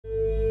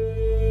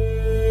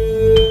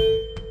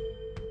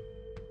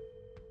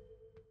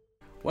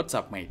What's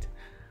up, mate?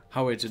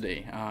 How are you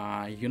today?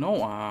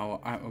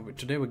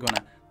 Today we're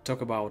gonna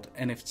talk about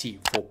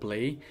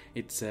NFT4PLAY.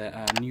 It's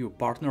a new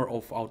partner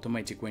of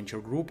Automatic Venture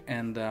Group,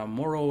 and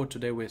moreover,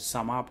 today we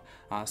sum up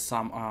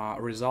some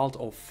result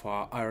of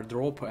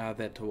Airdrop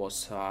that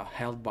was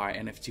held by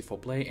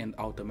NFT4PLAY and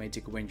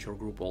Automatic Venture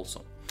Group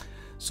also.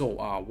 So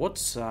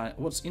what's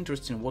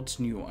interesting, what's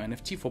new?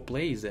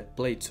 NFT4PLAY is a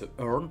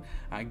play-to-earn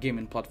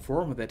gaming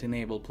platform that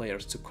enable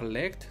players to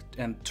collect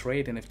and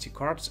trade NFT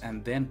cards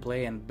and then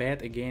play and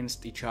bet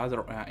against each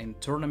other in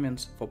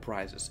tournaments for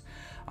prizes.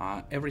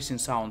 Everything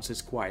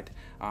sounds quite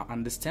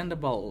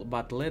understandable,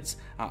 but let's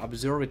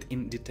observe it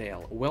in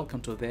detail. Welcome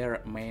to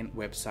their main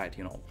website,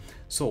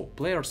 So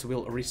players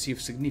will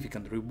receive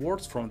significant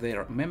rewards from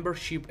their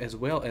membership, as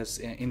well as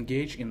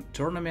engage in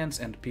tournaments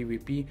and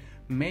PvP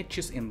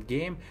matches in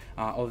game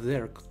of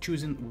their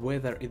choosing,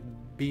 whether it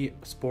be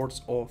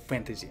sports or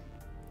fantasy.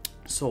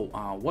 So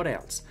what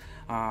else?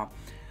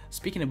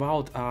 Speaking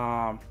about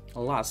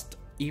last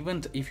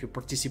event, if you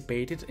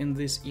participated in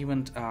this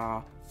event,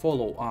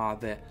 follow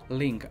the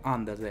link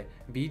under the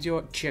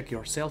video, check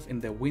yourself in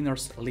the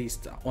winners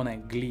list on a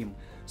gleam.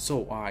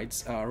 So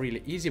it's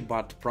really easy,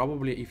 but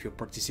probably if you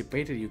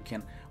participated you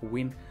can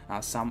win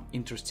some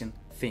interesting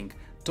thing.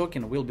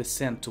 Token will be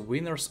sent to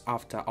winners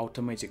after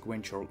Automatic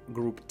Venture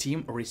Group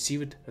team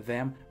received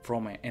them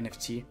from an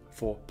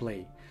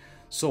NFT4PLAY.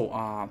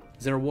 So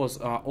there was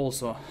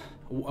also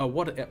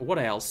what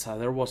else?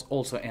 There was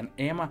also an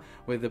EMA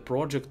with the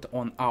project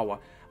on our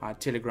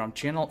Telegram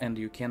channel, and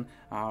you can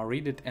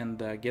read it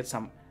and get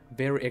some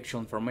very actual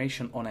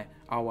information on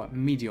our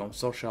Medium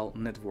social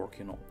network.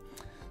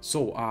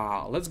 So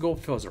let's go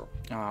further.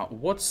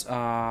 What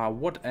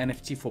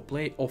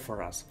NFT4PLAY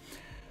offer us?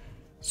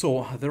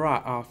 So there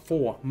are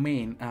four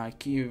main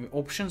key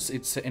options.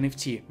 It's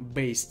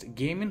NFT-based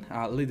gaming,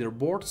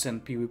 leaderboards,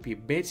 and PvP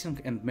betting,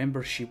 and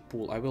membership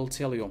pool. I will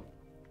tell you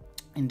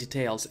in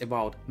details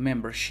about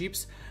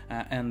memberships,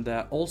 and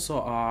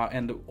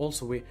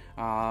also we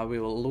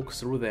will look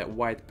through the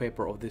white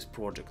paper of this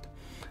project.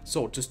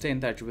 So to stay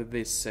in touch with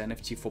this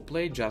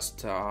NFT4PLAY,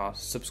 just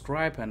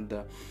subscribe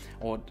and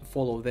or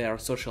follow their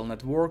social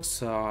networks,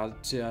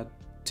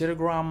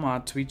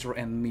 Telegram, Twitter,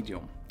 and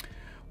Medium.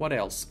 What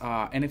else?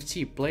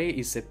 NFT4PLAY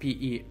is a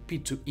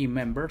P2E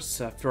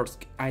members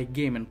first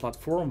iGaming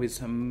platform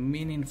with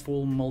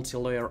meaningful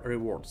multi-layer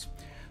rewards.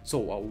 So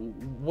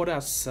what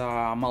does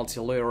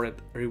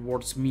multi-layered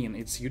rewards mean?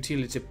 It's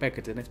utility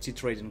packet NFT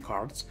trading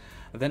cards.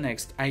 The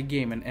next,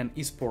 iGaming and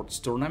esports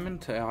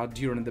tournament,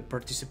 during the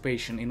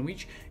participation in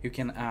which you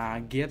can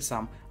get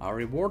some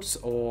rewards,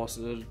 or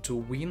to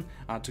win,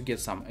 to get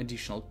some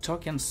additional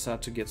tokens,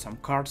 to get some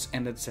cards,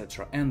 and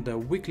etc. And the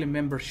weekly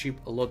membership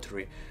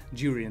lottery.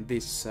 During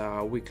this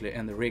weekly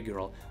and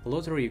regular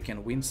lottery you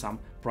can win some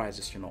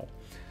prizes,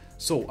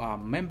 So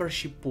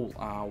membership pool,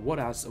 what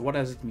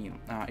does it mean?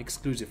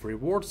 Exclusive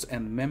rewards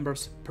and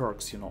members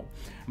perks,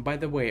 By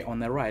the way, on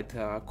the right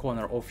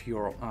corner of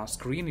your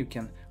screen you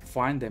can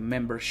find the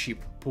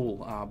membership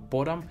pool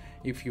bottom.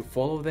 If you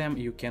follow them,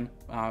 you can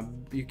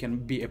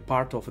be a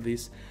part of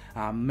these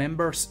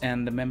members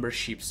and the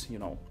memberships,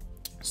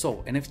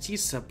 So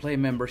NFT4PLAY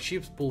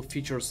memberships pool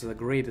features the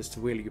greatest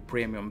value,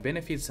 premium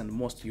benefits, and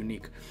most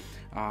unique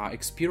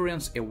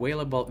experience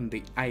available in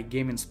the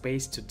iGaming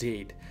space to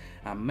date.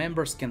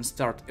 Members can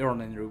start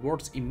earning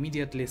rewards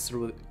immediately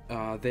through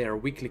their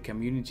weekly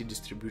community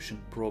distribution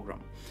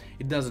program.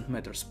 It doesn't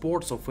matter,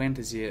 sports or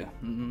fantasy,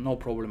 no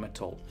problem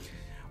at all.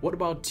 What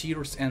about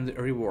tiers and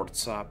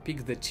rewards?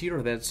 Pick the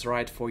tier that's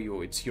right for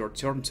you. It's your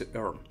turn to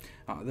earn.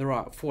 There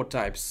are four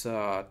types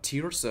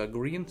tiers: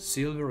 green,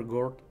 silver,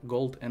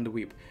 gold, and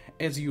VIP.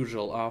 As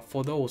usual,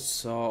 for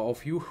those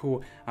of you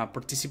who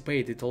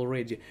participated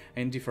already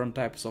in different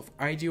types of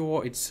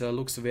IDO, it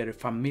looks very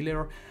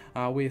familiar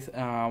with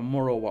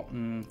moreover,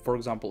 for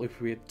example, if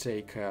we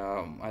take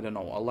I don't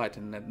know, a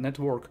Lightning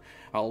Network,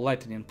 a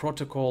Lightning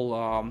Protocol,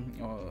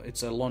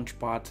 it's a launch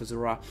pad.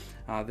 There are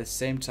the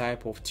same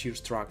type of tier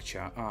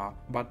structure,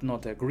 but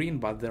not a green,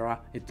 but there are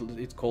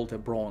it's called a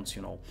bronze,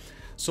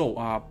 So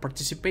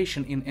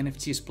participation in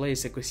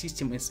NFT4PLAY's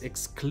ecosystem is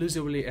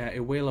exclusively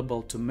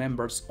available to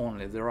members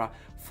only. There are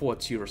four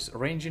tiers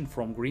ranging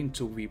from green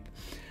to VIP,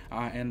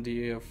 and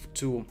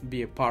to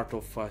be a part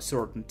of a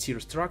certain tier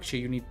structure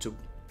you need to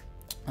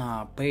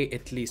pay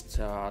at least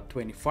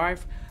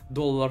 $25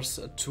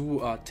 to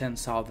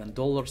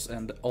 $10,000,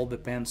 and all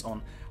depends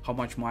on how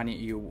much money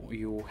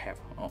you have.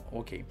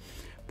 Okay,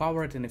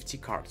 powered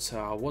NFT cards.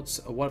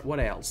 What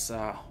else?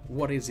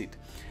 What is it?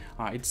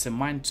 It's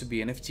meant to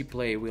be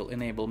NFT4PLAY will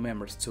enable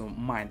members to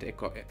mint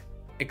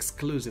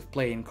exclusive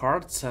playing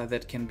cards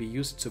that can be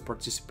used to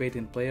participate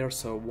in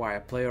players via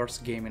players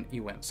gaming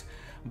events.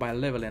 By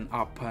leveling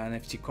up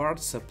NFT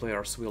cards,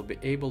 players will be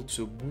able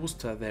to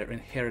boost their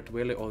inherent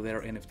value of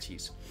their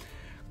NFTs.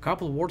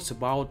 Couple words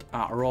about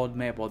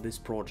roadmap of this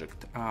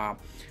project.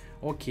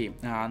 Okay,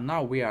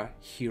 now we are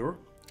here.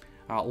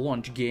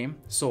 launch game.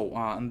 So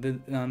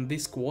in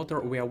this quarter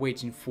we are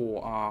waiting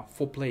for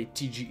 4play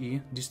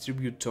TGE,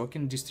 distribute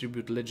token,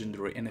 distribute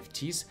legendary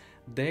NFTs,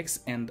 DEX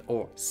and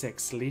or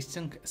SEX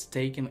listing,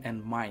 staking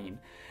and mining,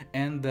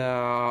 and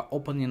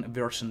opening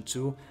version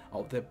 2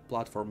 of the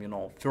platform, you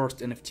know, first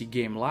NFT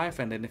game live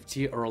and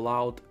NFT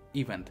rollout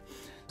event.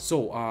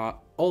 So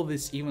all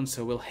these events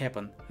will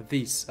happen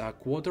this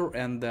quarter,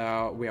 and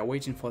we are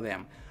waiting for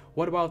them.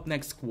 What about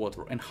next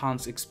quarter?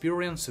 Enhanced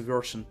experience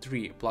version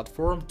 3,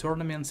 platform,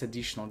 tournaments,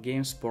 additional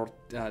games, sport,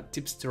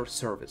 tipster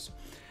service.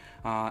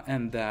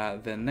 And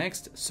the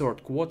next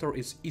third quarter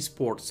is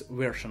esports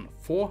version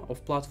 4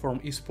 of platform,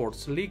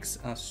 esports leagues,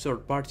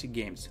 third-party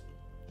games.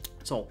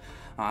 So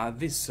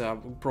this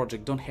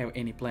project don't have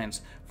any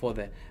plans for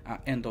the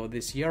end of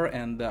this year,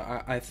 and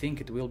I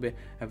think it will be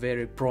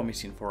very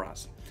promising for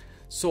us.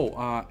 So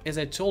as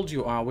I told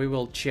you, we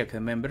will check the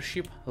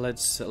membership.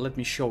 Let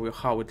me show you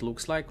how it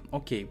looks like.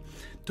 Okay,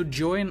 to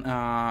join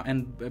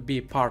and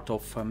be part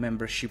of a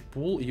membership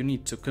pool, you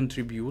need to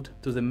contribute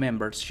to the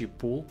membership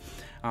pool.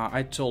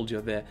 I told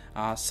you the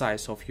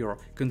size of your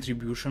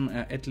contribution,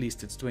 at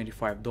least it's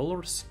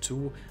 $25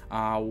 to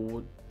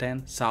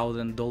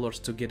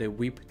 $10,000 to get a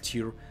VIP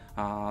tier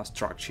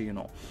structure, you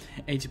know.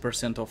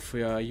 80% of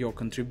your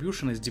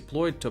contribution is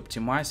deployed to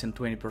optimize and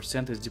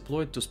 20% is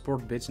deployed to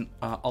sport betting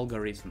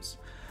algorithms.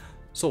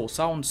 So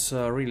sounds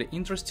really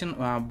interesting.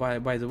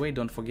 By the way,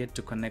 don't forget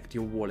to connect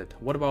your wallet.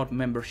 What about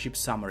membership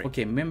summary?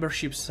 Okay,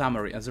 membership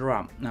summary. There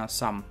are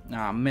some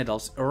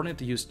medals earned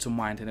used to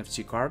mine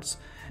NFT cards,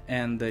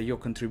 and your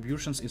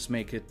contributions is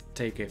make it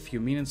take a few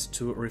minutes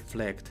to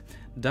reflect.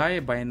 DAI,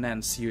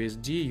 Binance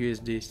USD,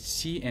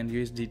 USDC and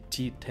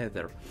USDT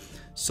Tether.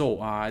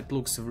 So it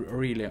looks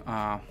really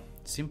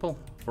simple.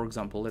 For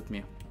example, let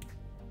me...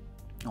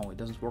 Oh, it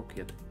doesn't work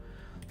yet.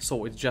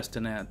 So it's just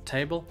in a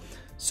table.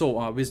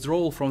 So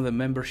withdrawal from the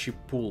membership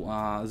pool.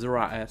 There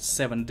are a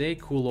 7-day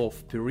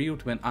cool-off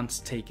period when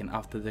unstaking.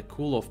 After the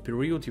cool-off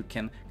period, you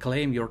can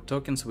claim your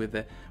tokens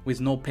with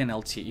no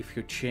penalty. If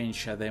you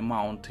change the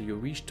amount you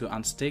wish to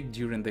unstake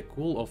during the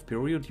cool-off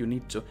period, you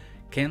need to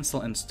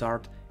cancel and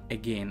start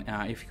again.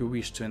 If you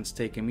wish to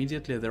unstake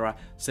immediately, there are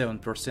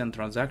 7%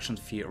 transaction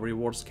fee.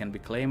 Rewards can be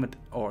claimed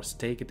or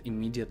staked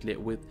immediately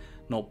with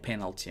no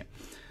penalty.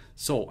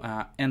 So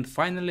and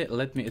finally,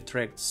 let me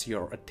attract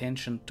your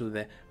attention to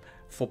the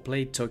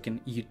 4play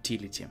token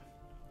utility.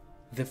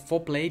 The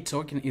 4play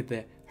token is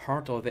the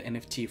heart of the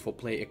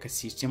NFT4PLAY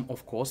ecosystem.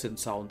 Of course, it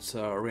sounds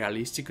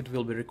realistic. It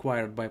will be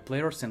required by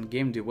players and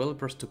game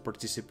developers to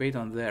participate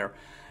on their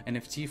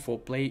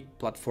NFT4PLAY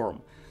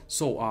platform.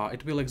 So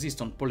it will exist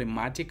on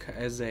Polymatic,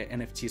 as the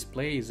NFTs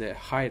play is a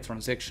high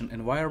transaction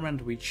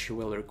environment which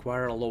will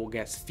require low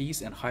gas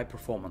fees and high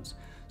performance.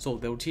 So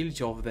the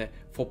utility of the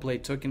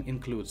 4play token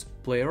includes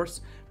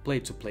players,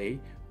 play-to-play,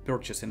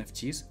 purchase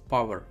NFTs,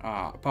 power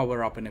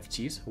up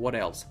NFTs. What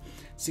else?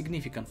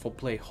 Significant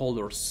 4play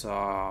holders,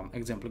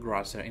 example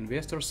grass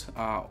investors.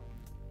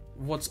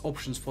 What's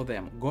options for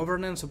them?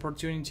 Governance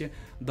opportunity.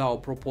 DAO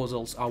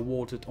proposals are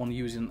voted on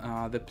using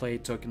the play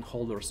token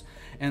holders,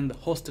 and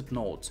hosted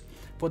nodes.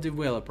 For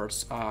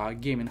developers,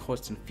 gaming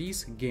hosting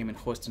fees. Gaming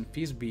hosting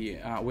fees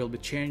will be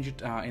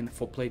changed in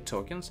 4play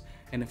tokens.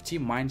 NFT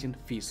mining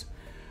fees.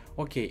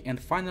 Okay, and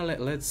finally,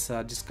 let's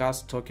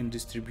discuss token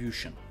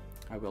distribution.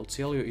 I will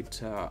tell you it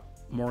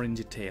more in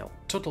detail.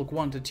 Total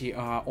quantity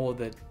of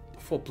the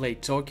 4play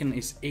token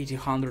is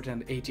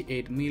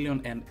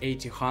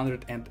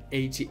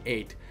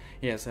 888,888.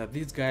 Yes,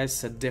 these guys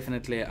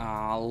definitely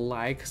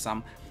like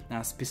some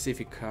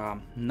specific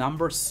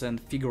numbers and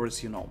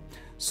figures, you know.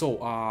 So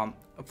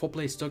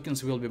 4play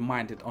tokens will be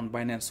minted on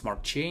Binance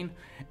Smart Chain,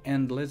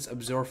 and let's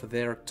observe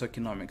their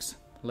tokenomics.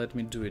 Let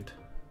me do it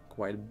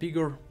quite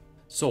bigger.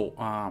 So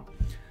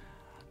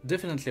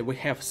definitely we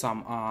have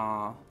some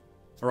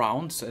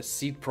rounds,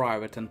 seed,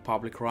 private and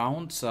public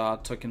rounds.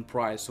 Token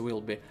price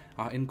will be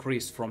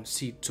increased from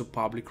seed to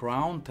public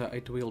round.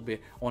 It will be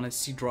on a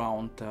seed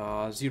round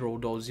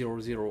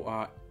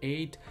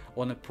 0.008,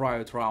 on a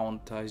private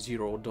round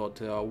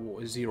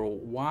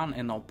 0.01,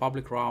 and on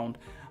public round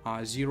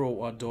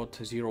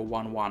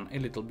 0.011, a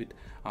little bit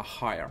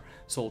higher.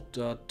 So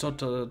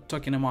total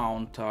token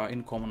amount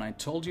in common I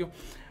told you.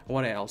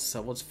 What else?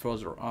 What's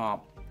further?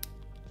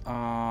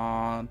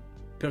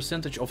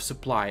 Percentage of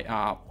supply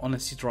on a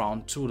seed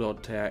round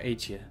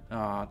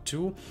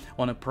 2.82,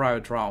 on a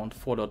private round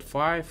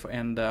 4.5,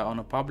 and on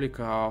a public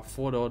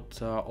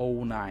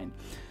 4.09.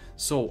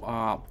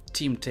 So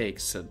team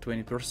takes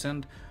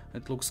 20%.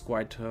 It looks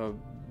quite a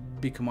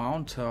big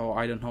amount.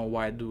 I don't know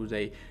why do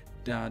they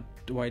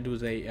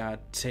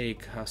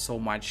take so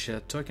much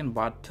token,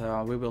 but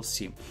we will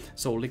see.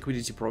 So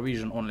liquidity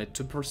provision only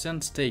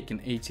 2%, staking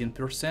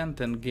 18%,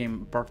 and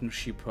game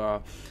partnership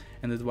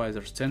and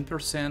advisors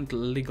 10%,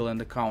 legal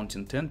and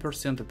accounting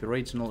 10%,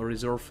 operational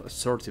reserve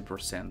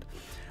 30%.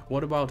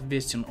 What about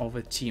vesting of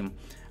a team?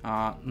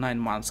 9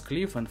 months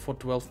cliff, and for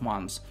 12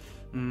 months.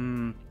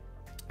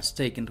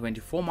 Staking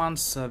 24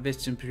 months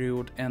vesting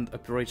period, and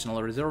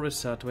operational reserve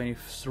is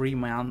 23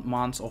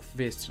 months of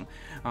vesting.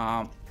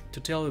 To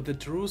tell you the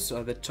truth,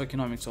 the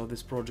tokenomics of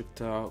this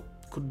project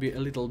could be a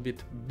little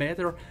bit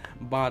better,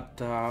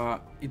 but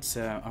it's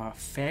a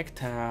fact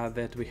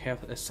that we have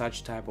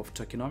such type of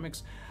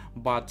tokenomics,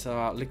 but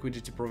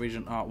liquidity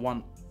provision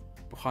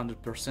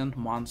 100%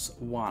 months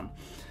 1.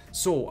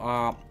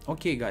 So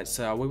okay guys,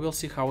 we will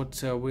see how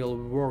it will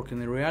work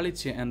in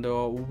reality, and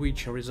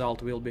which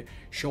result will be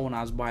shown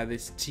us by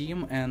this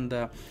team.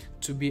 And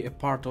to be a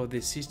part of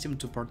this system,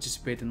 to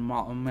participate in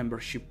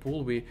membership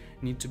pool, we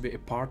need to be a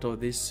part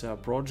of this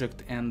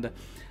project and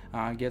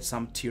get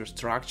some tier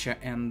structure,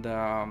 and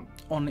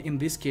in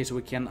this case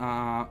we can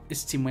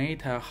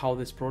estimate how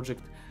this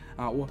project,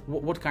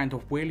 what kind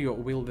of value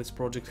will this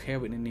project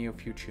have in the near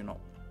future, you know.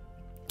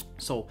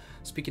 So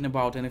speaking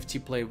about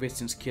NFT4PLAY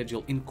vesting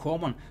schedule in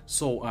common,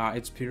 so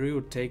its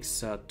period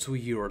takes 2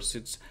 years.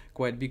 It's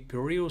quite big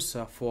period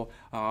for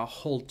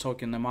whole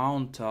token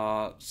amount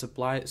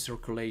supply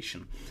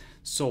circulation.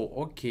 So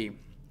okay,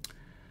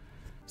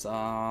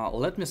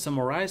 let me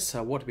summarize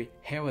what we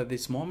have at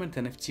this moment.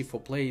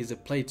 NFT4PLAY is a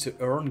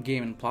play-to-earn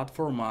gaming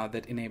platform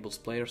that enables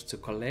players to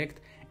collect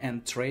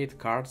and trade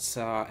cards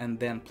and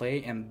then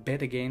play and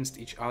bet against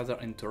each other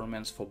in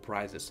tournaments for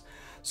prizes.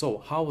 So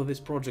how this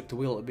project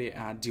will be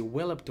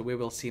developed, we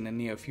will see in the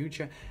near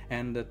future.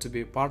 And to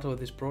be part of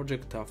this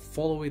project,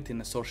 follow it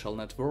in a social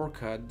network,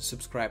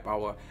 subscribe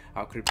our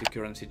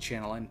cryptocurrency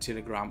channel in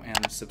Telegram,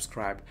 and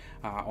subscribe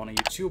on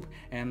YouTube,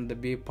 and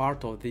be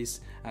part of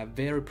this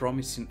very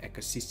promising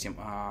ecosystem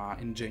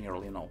in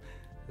general, you know.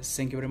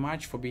 Thank you very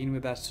much for being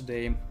with us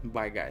today.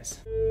 Bye guys.